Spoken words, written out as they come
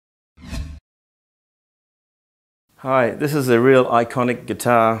Hi, this is a real iconic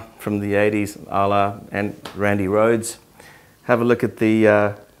guitar from the 80s, a la and Randy Rhoads. Have a look at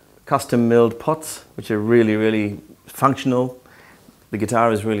the custom milled pots, which are really functional. The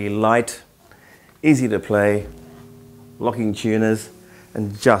guitar is really light, easy to play, locking tuners,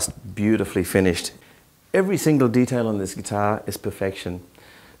 and just beautifully finished. Every single detail on this guitar is perfection.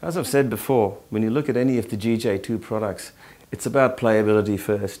 As I've said before, when you look at any of the GJ2 products, it's about playability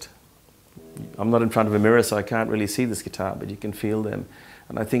first. I'm not in front of a mirror, so I can't really see this guitar, but you can feel them.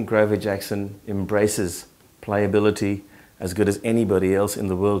 And I think Grover Jackson embraces playability as good as anybody else in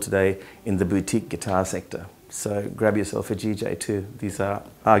the world today in the boutique guitar sector. So grab yourself a GJ2. These are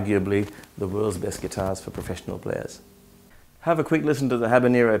arguably the world's best guitars for professional players. Have a quick listen to the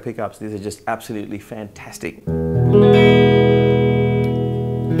Habanero pickups. These are just absolutely fantastic.